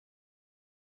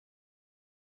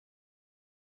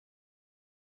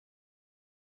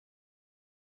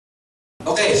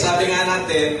Okay, sabi nga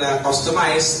natin na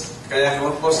customized. Kaya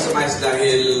kung customized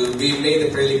dahil we made a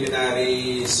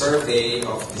preliminary survey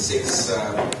of the 6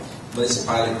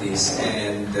 municipalities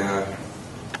and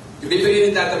ibibigay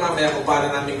din data mamaya kung paano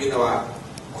namin ginawa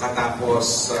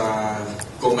makatapos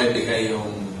kung may bigay yung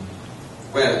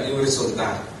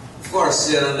resulta. Of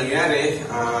course, yan ang nangyari.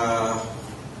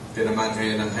 Tinamaan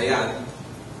kayo ng hayan.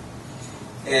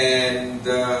 And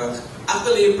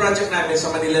actually, yung project namin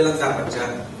sa Manila lang dapat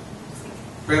dyan.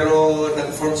 Pero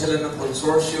nag-form sila ng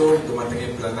consortium, dumating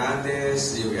yung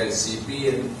Planades, yung LCP,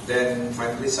 and then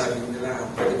finally sabi nila,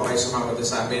 pwede ba kayo sumama doon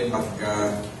sa amin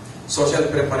mag-social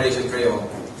preparation kayo.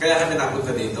 Kaya kami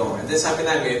napunta dito. And then sabi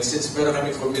namin, since meron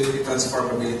kami Community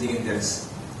Transformability Index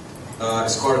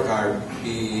scorecard,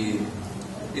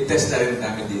 i-test na rin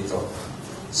namin dito.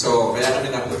 So, kaya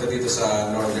kami napunta dito sa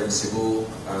Northern Cebu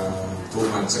 2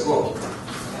 months ago.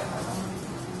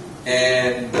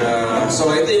 And, so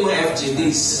ito yung mga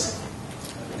FGDs.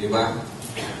 Diba?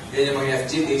 Yan yung mga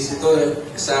FGDs. Ito,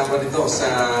 example nito sa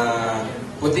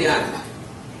Putian.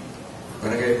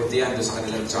 Barangay Putian, doon sa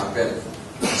kanilang chapel.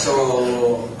 So,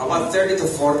 about 30 to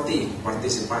 40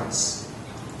 participants.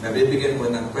 Nabibigyan mo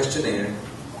ng questionnaire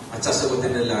at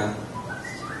sasagutin nila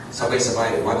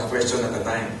sabay-sabay, one question at a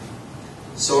time.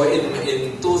 So, in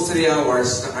 2-3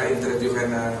 hours, naka-interview ka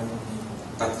ng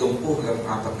 30 hanggang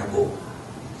 40.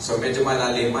 So, medyo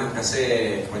malaliman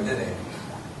kasi,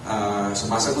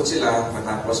 sumasagot sila,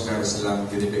 matapos meron silang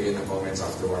binibigay ng comments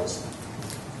afterwards.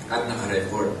 At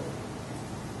naka-record.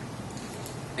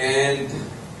 And,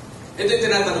 ito yung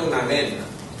tinatanong namin.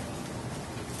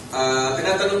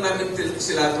 Tinatanong namin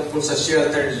sila tungkol sa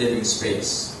sheltered living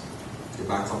space.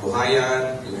 Diba?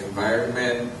 Kabuhayan, yung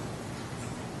environment.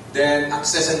 Then,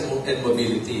 access and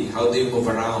mobility. How do you move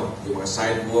around? Yung mga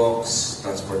sidewalks,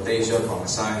 transportation,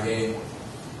 pamasahe,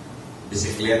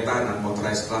 bisikleta,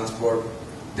 non-motorized transport,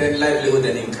 then livelihood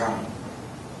and income.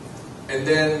 And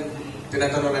then,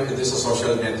 tinatanong namin dito sa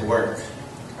social network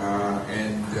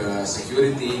and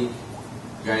security,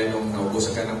 gaya nung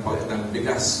naubusan ka ng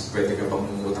bigas, pwede ka bang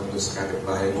umutang doon sa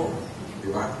kapitbahay mo? Di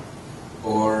ba?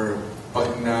 Or,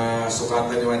 pag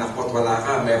nasukatan yung anak mo at wala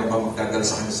ka, meron bang magdadala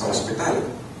sa kanya sa ospital?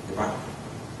 Di ba?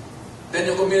 Then,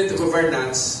 yung community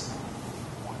governance,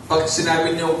 pag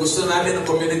sinabi niyo, gusto namin ng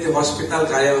community hospital,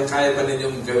 kaya ba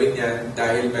ninyong gawin yan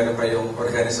dahil meron kayong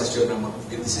organisasyon na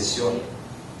magpipidesisyon.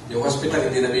 Yung hospital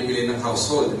hindi nabibili ng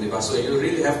household, di ba? So you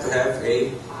really have to have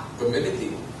a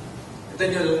community. And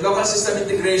then yung local system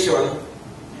integration,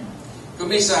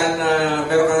 kumisan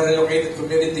meron ka relocated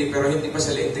community pero hindi pa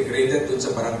sila integrated dun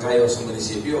sa barangay o sa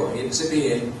munisipyo. Ibig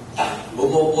sabihin,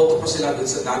 bumuboto pa sila dun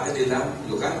sa dati nilang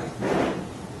lugar.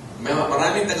 May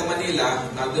maraming taga-Manila,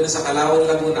 nandun na sa Calauan,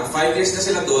 Laguna, 5 years na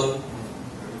sila doon.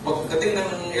 Pagdating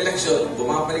ng eleksyon,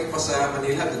 bumabalik pa sa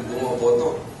Manila, doon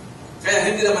bumoboto. Kaya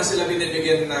hindi naman sila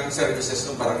binibigyan ng services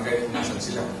ng barangay kung nasan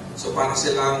sila. So parang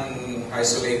silang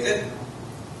isolated.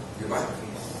 Di ba?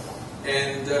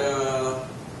 And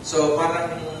so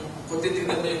parang kung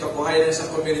titignan mo yung kabuhayan sa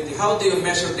community, how do you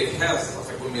measure the health of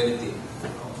a community?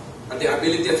 And the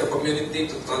ability of a community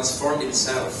to transform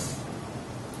itself.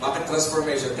 Bakit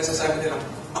transformation? Kasi sabi nila,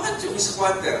 bakit yung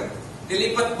squatter?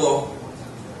 Nilipat mo,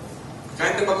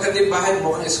 kahit na magkanda yung bahay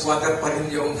mo, ang squatter pa rin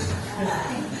yung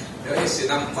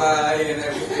sinampay and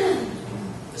everything.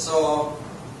 So,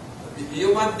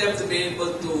 you want them to be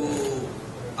able to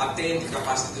attain the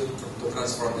capacity to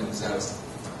transform themselves.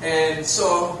 And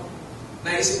so,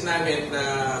 naisip namin na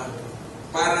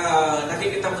para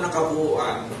nakikita mo ng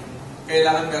kabuuan,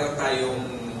 kailangan meron tayong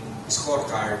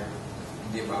scorecard.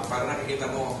 Di ba? Para nakikita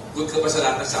mo, good ka ba sa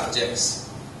lahat ng subjects?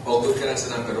 O good ka lang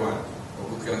sa number 1? O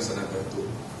good ka lang sa number 2?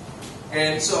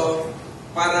 And so,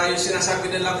 para yung sinasabi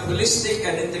nilang holistic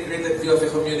and integrated view of a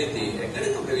community,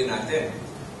 ganito gawin natin.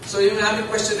 So, yung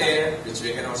aming questionnaire, which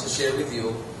we can also share with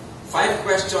you, 5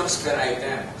 questions per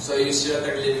item. So, yung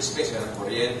shelter living space, meron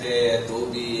kuryente,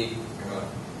 tubig,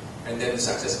 and then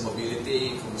success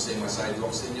mobility, kung gusto yung mga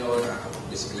sidewalks ninyo,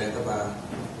 nakakapag-bisikleta ba,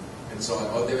 and so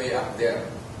on, all the way up there.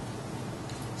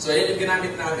 So, yan yung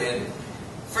ginamit namin.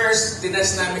 First,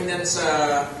 tinest namin yan sa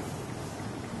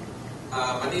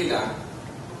Manila.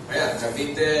 Ayan,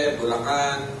 Cavite,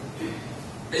 Bulacan.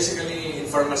 Basically,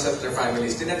 informal settler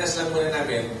families. Tinetest lang muna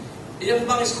namin. Yung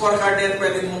bang scorecard na yan,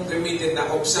 pwede mong gamitin na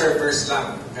observers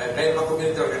lang. Kaya mga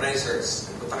community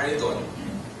organizers, punta kayo doon.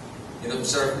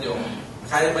 In-observe nyo.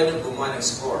 Kaya ba nyo gumawa ng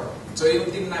score? So, yung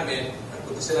team namin,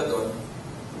 punta sila doon.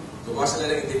 Gumawa sila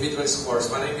ng individual scores.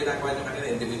 Paano yung ginagawa nyo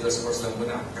kanina? Individual scores lang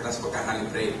muna. Katas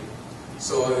pagkakalibrate.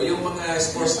 So, yung mga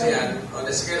scores na yan, on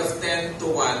a scale of 10 to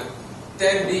 1,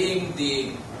 10 being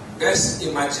the best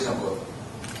imaginable.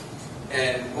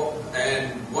 and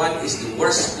 1 is the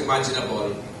worst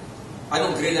imaginable,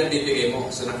 anong grade ang bibigay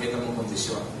mo sa nakita mong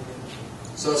kondisyon?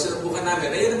 So, sinubukan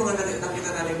namin, ayun ang mga nakita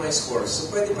namin mga scores. So,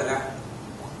 pwede pala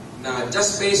na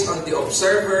just based on the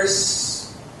observer's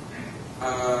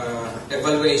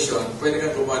evaluation, pwede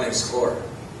kang gumawa ng score.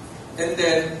 And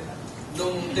then,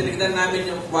 nung tinignan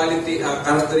namin yung quality,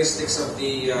 characteristics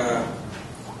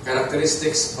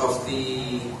of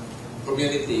the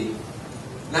community,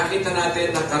 nakita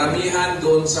natin na karamihan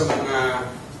doon sa mga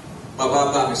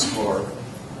mababa ang score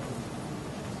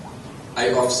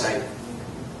ay offsite.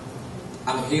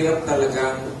 Ang hirap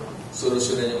talagang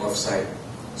solusyonan yung offsite.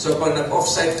 So pag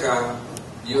nag-offsite ka,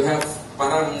 you have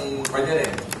parang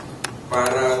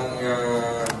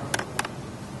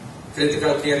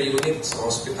critical care unit sa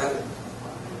hospital.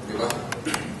 Di ba?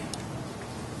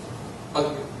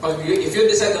 If you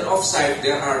decide on off-site,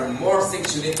 there are more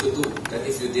things you need to do than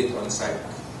if you did on-site.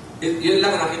 Yun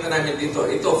lang nakita namin dito.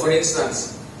 Ito, for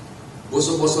instance,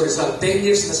 Buso-Buso Rizal, 10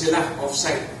 years na sila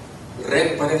off-site.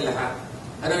 Red pa rin lahat.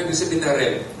 Ano ibig sabihin na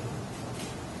red?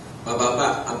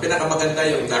 Mababa. Ang pinakamaganda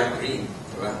yung dark green.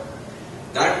 Diba?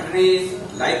 Dark green,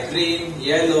 light green,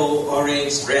 yellow,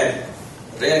 orange, red.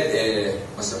 Red,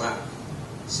 masama.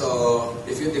 So,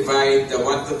 if you divide the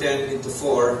 1 to 10 into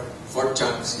 4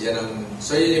 chunks, yun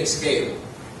yung scale.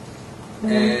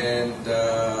 And,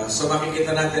 so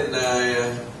makikita natin na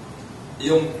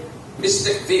yung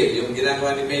Mysticville, yung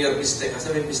ginagawa ni Mayor Mystic,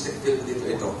 kasi may Mysticville dito,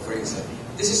 ito, for example.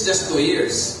 This is just 2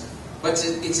 years, but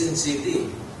it's in city.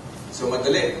 So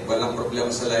madali, walang problema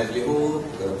sa livelihood,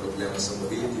 walang problema sa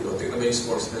mobility. O tingnan mo yung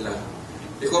scores nila.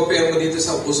 I-compare mo dito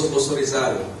sa Buso-Buso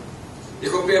Rizal.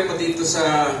 I-compare mo dito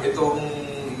sa itong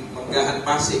Manggahan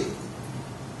Pasig.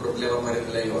 Problema pa rin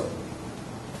nila yun.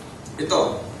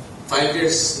 Ito, 5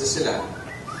 years na sila.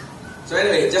 So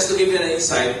anyway, just to give you an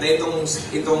insight, na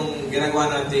itong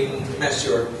ginagawa nating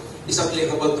measure is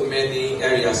applicable to many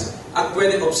areas at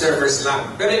pwedeng observers lang.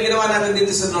 Pero yung ginawa natin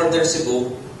dito sa Northern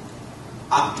Cebu,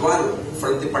 actual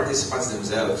from the participants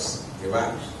themselves.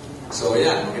 Diba? So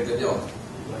yan, makita nyo.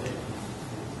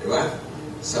 Diba?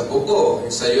 Sa Bugo,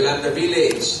 sa Yolanda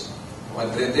Village,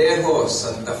 Madredejos,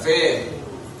 Santa Fe,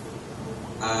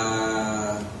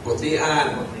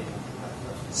 Putian,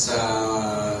 sa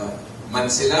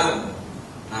Mansilang,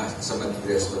 sa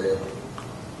Madredejos pa rin.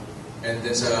 And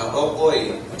then sa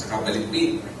Ocoy, at saka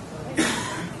Malipit.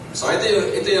 So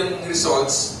ito yung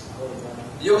results.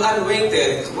 Yung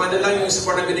unweighted, kung ano lang yung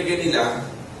support na binigay nila,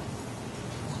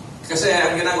 kasi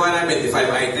ang ginagawa namin, the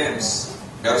 5 items,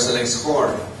 pero sa lang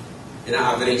score,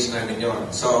 ina-average namin yon.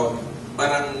 So,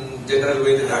 parang general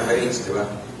weighted average, di ba?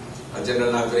 A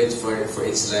general average for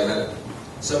each level.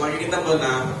 So, makikita mo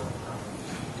na,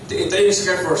 ito yung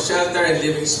score for shelter and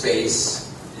living space,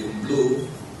 yung blue,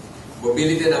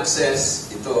 mobility and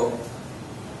access, ito,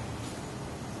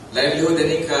 livelihood and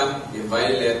income, yung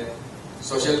violet,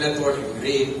 social network, yung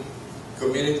green,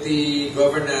 community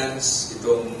governance,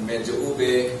 itong medyo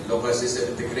ube, local system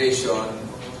integration,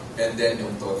 and then yung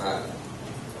total.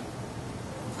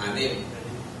 6.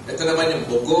 Ito naman yung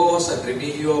Bugo, San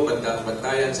Remigio,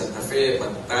 Bantayan, Santa Fe,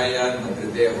 Bantayan,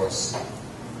 Madredejos.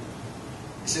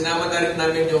 Sinama na rin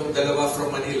namin yung dalawa from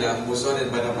Manila, Buson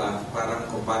and Banaba, parang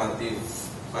comparative,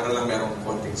 para lang merong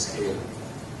konting scale.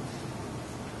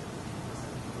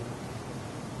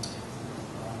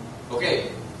 Okay.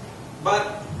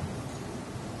 But,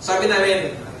 sabi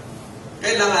namin,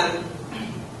 kailangan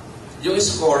yung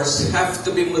scores have to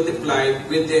be multiplied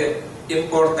with the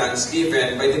importance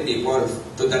given by the people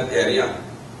to that area,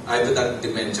 to that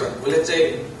dimension. Well, let's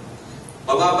say,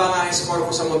 mababa nga yung score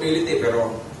ko sa mobility,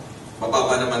 pero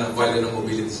mababa naman ang value ng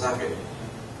mobility sa akin.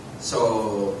 So,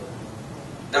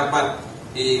 dapat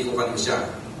i-kupan mo siya.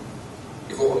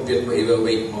 I-compute mo,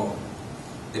 i-weight mo.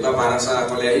 Diba, parang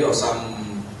sa kolehiyo,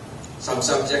 some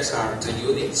subjects are 3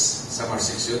 units, some are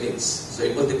 6 units. So,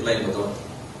 i-multiply mo to.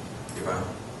 Diba?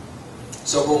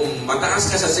 So, kung mataas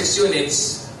ka sa 6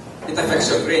 units, it affects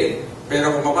your grade.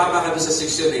 Pero kung mababa ka doon sa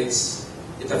 6 units,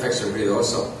 it affects your grade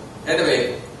also.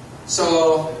 Anyway, so,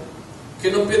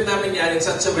 kinumpute namin yan in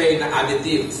such a way na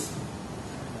additive.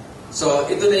 So,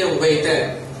 ito na yung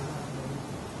weighted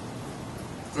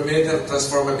Community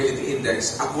Transformability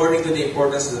Index according to the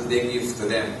importance that they give to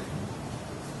them.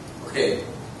 Okay.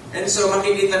 And so,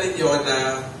 makikita ninyo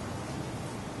na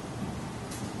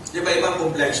iba-ibang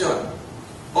complexion.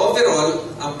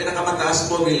 Overall, ang pinakamataas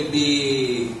mo will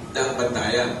be Daang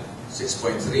Bantayan,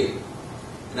 6.3.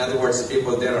 In other words, the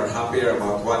people there are happier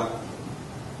about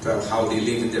how they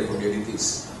live in their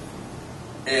communities.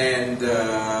 And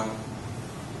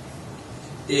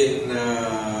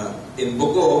in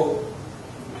Bugo,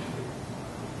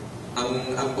 ang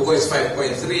Ang buko is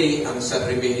 5.3, ang San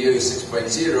Remigio is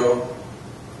 6.0.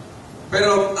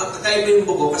 Pero ang kakaiba yung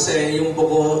buko kasi yung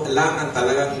buko lang ang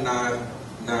talagang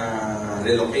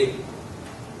relocate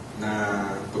na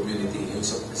community yung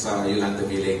sa Yolanda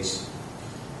Village.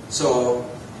 So,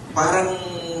 parang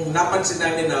napansin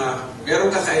namin na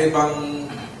meron kakaibang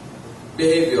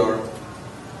behavior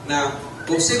na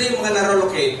kung sino yung mga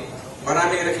na-relocate,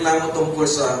 maraming reklamo tungkol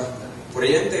sa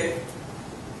kuryente,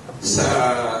 sa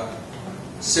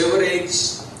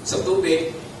sewerage, sa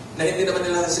tubig, na hindi naman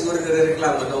nila siguro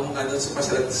nire-reklamo noong sa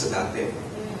pasalat sa dati.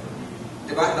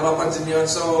 Diba? Napapansin nyo yun?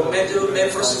 So, medyo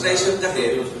may frustration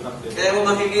kasi. Kaya mo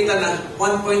makikita na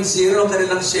 1.0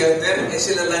 kanilang shelter,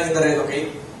 sila lang yung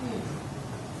na-relocate.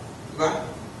 Diba?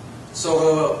 So,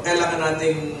 kailangan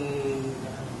nating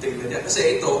tignan yan.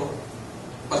 Kasi ito,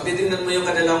 pag titignan mo yung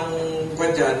kanilang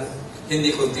kwan dyan,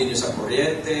 hindi continue sa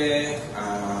kuryente.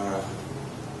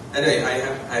 Anyway,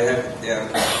 I have there.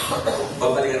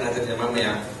 Babalikan natin yan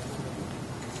mamaya.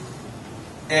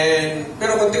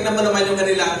 Pero kung tignan mo naman yung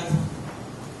kanilang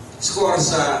score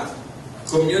sa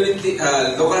community,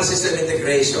 local system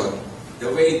integration,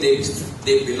 the way they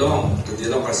belong to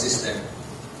the local system,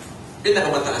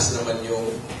 pinakamataas naman yung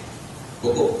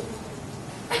buko.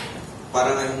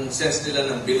 Parang ang sense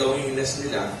nila ng belongingness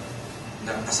nila,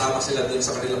 na kasama sila dun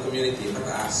sa kanilang community,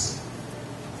 mataas.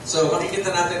 So,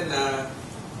 makikita natin na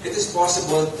it is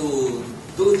possible to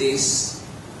do this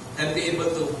and be able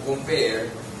to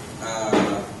compare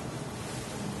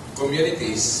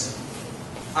communities.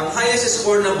 Ang highest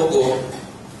score na buko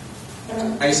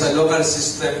ay sa local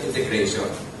system integration.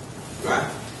 Diba?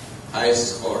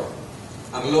 Highest score.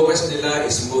 Ang lowest nila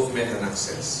is movement and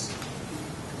access.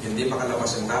 Hindi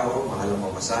makalabas yung tao, mahal ang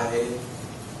mamasahe,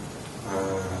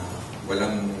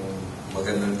 walang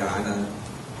magandang daanan.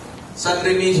 San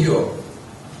Remigio,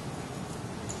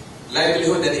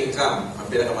 livelihood and income ang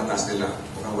pinakamataas nila.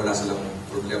 Mukhang wala silang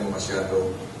problema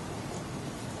masyado.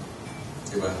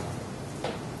 Diba?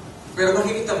 Pero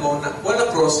makikita mo na wala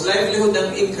cross, livelihood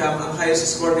and income ang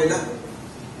highest score nila.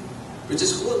 Which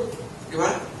is good.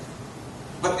 Diba?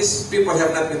 But these people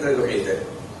have not been relocated.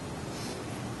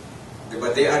 Diba?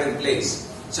 They are in place.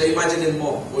 So imagine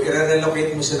mo, kung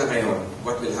i-relocate mo sila ngayon,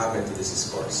 what will happen to these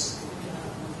scores?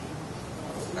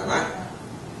 Tama?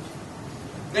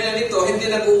 Ngayon ito, hindi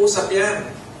nag-uusap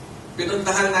yan.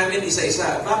 Pinuntahan namin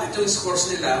isa-isa. Bakit yung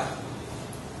scores nila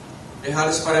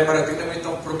halos pare-pare? Tingnan mo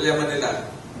itong problema nila.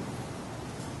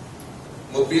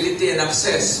 Mobility and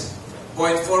access,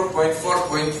 0.4, 0.4,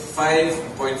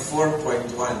 0.5, 0.4, 0.1,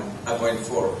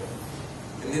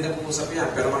 0.4. Hindi na pumusap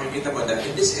yan. Pero makikita mo dahil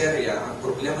in this area, ang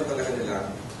problema talaga nila,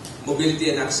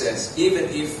 mobility and access, even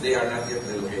if they are not yet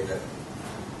relocated.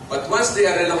 But once they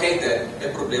are relocated,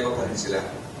 may problema pa rin sila.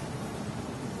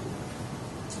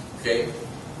 Okay?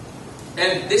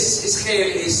 And this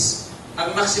scale is,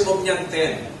 ang maximum niyang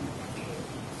 10.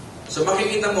 So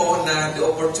makikita mo na the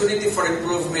opportunity for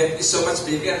improvement is so much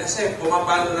bigger kasi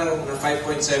pumapalo na ng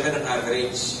 5.7 ang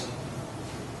average.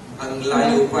 Ang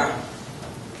layo pa.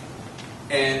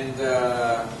 And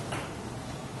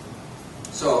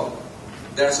so,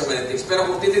 there are so many things. Pero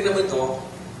kung titignan mo ito,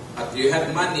 at you have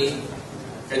money,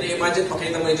 can you imagine,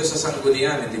 pakita mo ito sa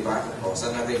sanggunian, hindi ba? O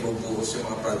saan natin bubuhos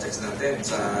yung mga projects natin,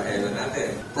 sa ELA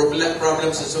natin.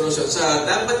 Problems and solutions. Sa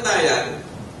Dalbantayan,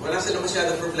 wala silang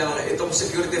masyadong problema. Itong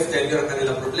security of tenure ang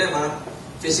kanilang problema.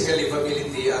 Physical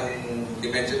livability ang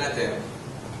dimension natin.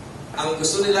 Ang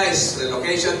gusto nila is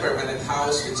relocation, permanent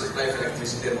house with supply of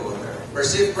electricity and water.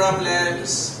 Perceived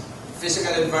problems,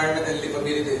 physical environment and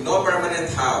livability, no permanent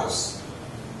house.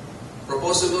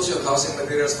 Proposed solution, housing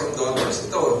materials from donors.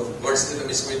 Ito, words nila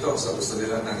mismo ito. So gusto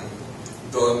nila ng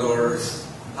donor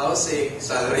housing,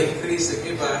 salary increase,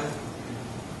 yung iba.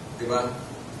 Diba?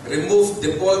 Remove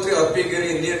the poultry or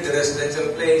piggery near the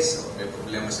residential place. So, may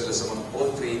problema sila sa mga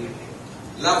poultry.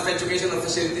 Lack of educational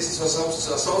facilities sa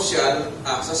social,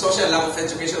 lack of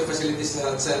educational facilities sa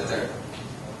health center.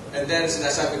 And then,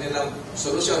 sinasabi nilang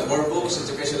solution, more books,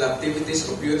 educational activities,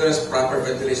 computers, proper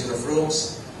ventilation of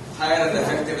rooms, hire and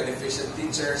effective and efficient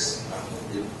teachers.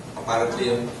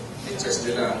 Apparently, yung teachers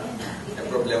nila, may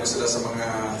problema sila sa mga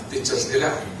teachers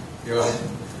nila. Di ba?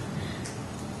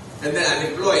 And then,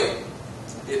 unemployed.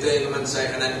 Ito yung naman sa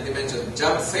economic dimension.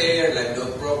 Job fair,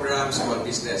 livelihood program, small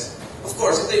business. Of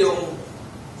course, ito yung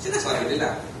sinasabi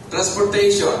nila.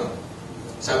 Transportation.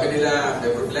 Sabi nila,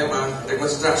 may problema.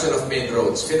 Reconstruction of main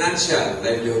roads. Financial,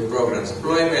 livelihood programs.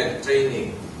 Employment,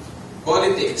 training.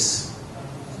 Politics.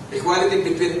 Equality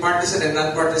between partisan and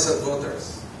non-partisan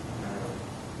voters.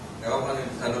 Ewan ko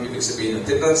anong ibig sabihin.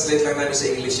 Tinranslate lang namin sa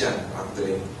English yan,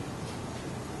 actually.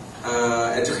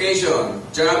 Education,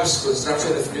 jobs,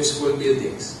 construction of new school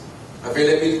buildings.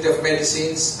 Availability of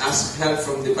medicines, ask help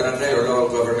from the barangay or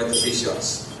local government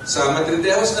officials. Sa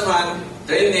Madrideos naman,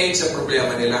 drainage ang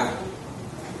problema nila.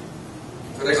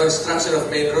 Reconstruction of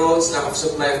main roads, lack of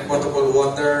supply of potable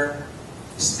water,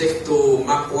 stick to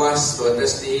MACWAS to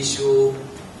address the issue,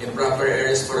 improper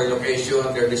areas for relocation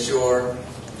near the shore.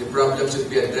 The problem should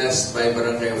be addressed by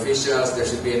barangay officials. There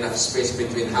should be enough space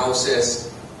between houses.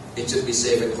 It should be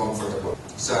safe and comfortable.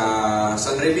 Sa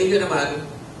San Remigio naman,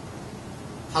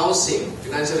 housing,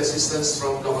 financial assistance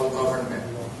from local government.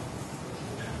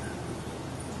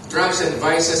 Drugs and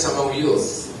vices among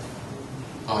youth.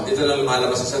 Dito lang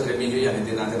lumalabas sa San Remigio yan,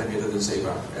 hindi natin nakita dun sa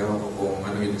iba. Ewan ko kung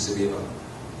ano ibig sabihin nun.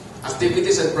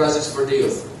 Activities and projects for the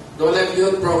youth. No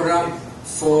livelihood program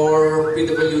for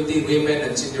PWD, women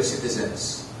and senior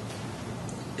citizens.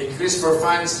 Increase for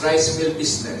funds, rice mill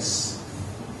business.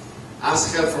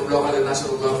 Ask help from local and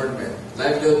national government.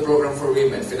 Livelihood program for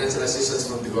women. Financial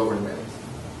assistance from the government.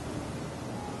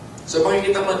 So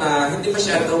makikita mo na hindi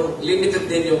masyadong limited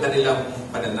din yung kanilang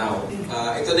pananaw.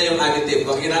 Ito na yung additive.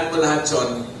 Pag ginaan mo lahat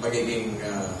yun, magiging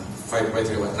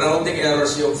 5.31. Rounding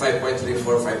errors yung 5.34,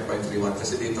 5.31.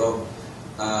 Kasi dito,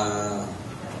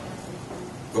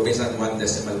 kuminsan 1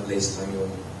 decimal place lang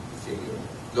yung figure.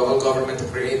 Local government to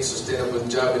create sustainable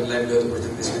job and livelihood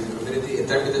opportunities within the community.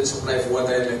 Intermittent supply of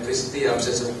water and electricity.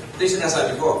 Absence of... Ito yung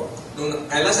sinasabi ko. Nung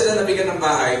kailan sila nabigyan ng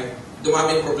bahay,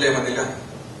 dumami yung problema nila.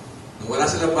 Nung wala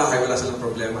silang bahay, wala silang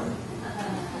problema.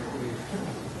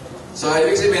 So,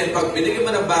 ibig sabihin, pag binigyan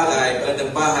mo ng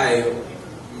bahay,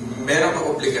 meron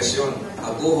kang obligasyon.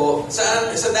 Abuho.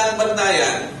 Sa daang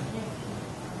bantayan,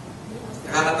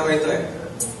 nakakatawa ito eh.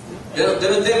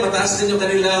 Ganun din, mataas din yung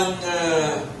kanilang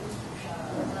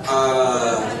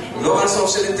local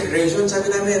social integration, sabi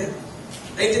namin.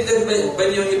 Naintindihan ba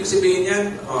niyo yung ibig sabihin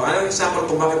yan? Anong example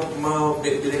kung bakit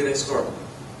binigyan ng score?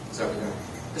 Sabi na.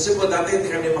 Kasi po dati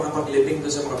hindi kami makapag-living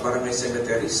doon sa mga barangay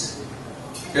cemeteries.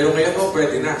 Pero ngayon po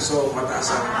pwede na. So mataas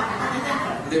ang...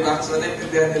 Di ba? So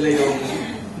naintindihan nila yung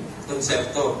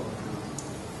konsepto.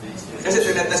 Kasi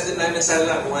tinatest din namin sa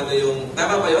sala kung ano yung...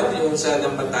 Tama ba yun? Yung sa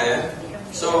Dampantayan?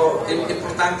 So,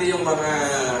 importante yung mga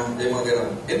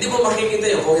gano'n. Hindi mo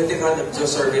makikita yun kung hindi ka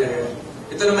nag-survey na yun.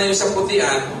 Ito naman yung sa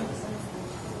putian,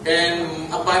 and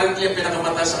apparently ang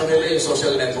pinakamataas sa kanila yung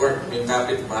social network, yung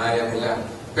kapit-bahay nila.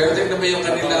 Pero tignan mo yung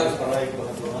kanilang...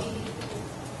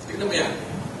 Tignan mo yan.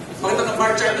 Pag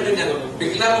naka-bar chart na ganyan,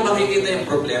 bigla mo makikita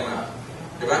yung problema.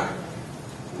 Di ba?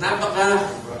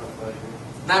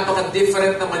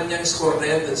 Napaka-different naman yung score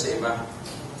na yan dun sa iba.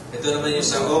 Ito naman yung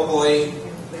sa Okoy.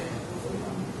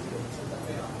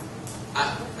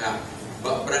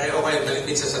 Barangay Okoy,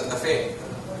 malipit sa Santa Fe.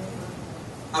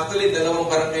 Actually, dalawang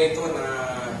barangay ito na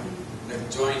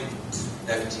nag-join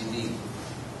FGD.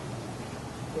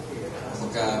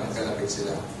 Magkalapit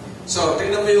sila. So,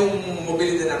 tingnan mo yung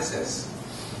mobility and access.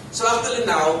 So, actually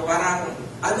now, parang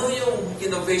ano yung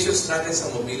innovations natin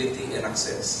sa mobility and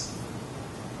access?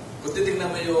 Kung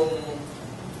titignan mo yung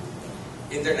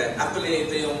internet, actually,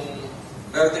 ito yung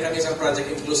meron din kami isang project,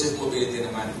 inclusive mobility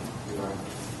naman. Diba?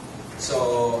 So,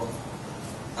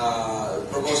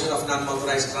 promotion of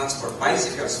non-motorized transport,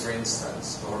 bicycles for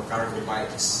instance, or cargo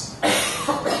bikes,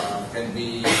 can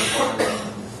be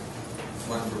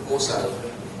one proposal.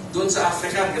 Doon sa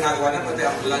Africa, ginagawa na pati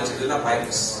ambulansya nila,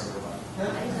 bikes.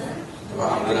 Diba,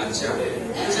 ambulansya.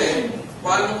 Kasi,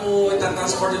 paano mo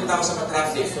itatransport yung tao sa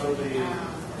traffic?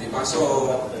 Diba? So,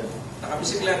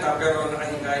 nakabisikleta, pero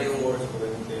nakahinga yung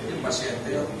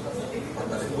pasyente yun.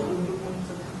 Pagdalik mo.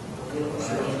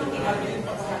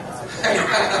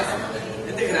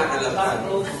 Hindi kinakalatan.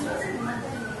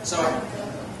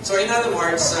 So in other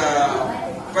words,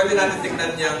 pwede natin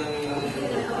tignan yung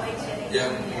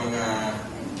mga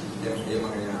yan.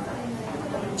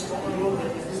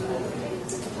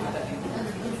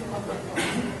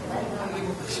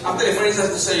 Actually, for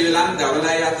instance, sa Yolanda, wala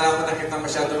yata ako nakita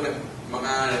masyadong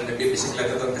mga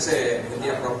nagbibisikleta doon kasi hindi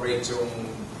appropriate yung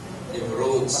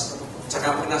roads.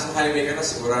 Tsaka pag nasa highway ka na,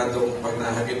 siguradong pag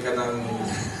nahagip ka ng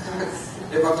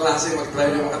ibang klase,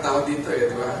 mag-drive yung mga tao dito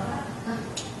di ba?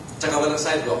 Tsaka walang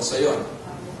sidewalk, so yun.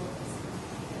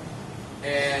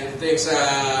 And ito yung sa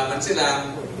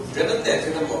Mansilang, ganun din,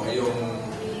 tignan mo, yung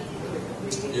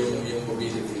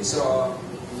mobility. So,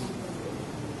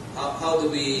 how do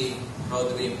we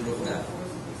improve that?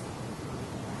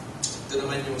 Ito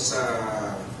naman yung sa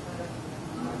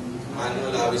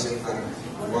Manuel Lawis and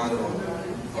Guano.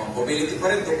 Mobility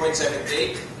pa rin,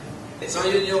 2.78. So,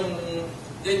 yun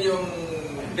yung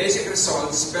basic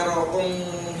results. Pero kung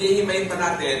hihimayin pa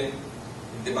natin,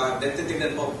 di ba, then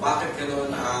titignan mo, bakit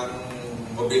ganoon ang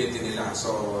mobility nila.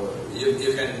 So,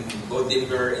 you can go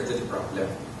deeper into the problem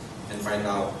and find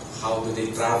out how do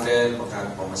they travel,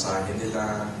 magkano pamasahe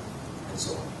nila, and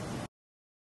so on.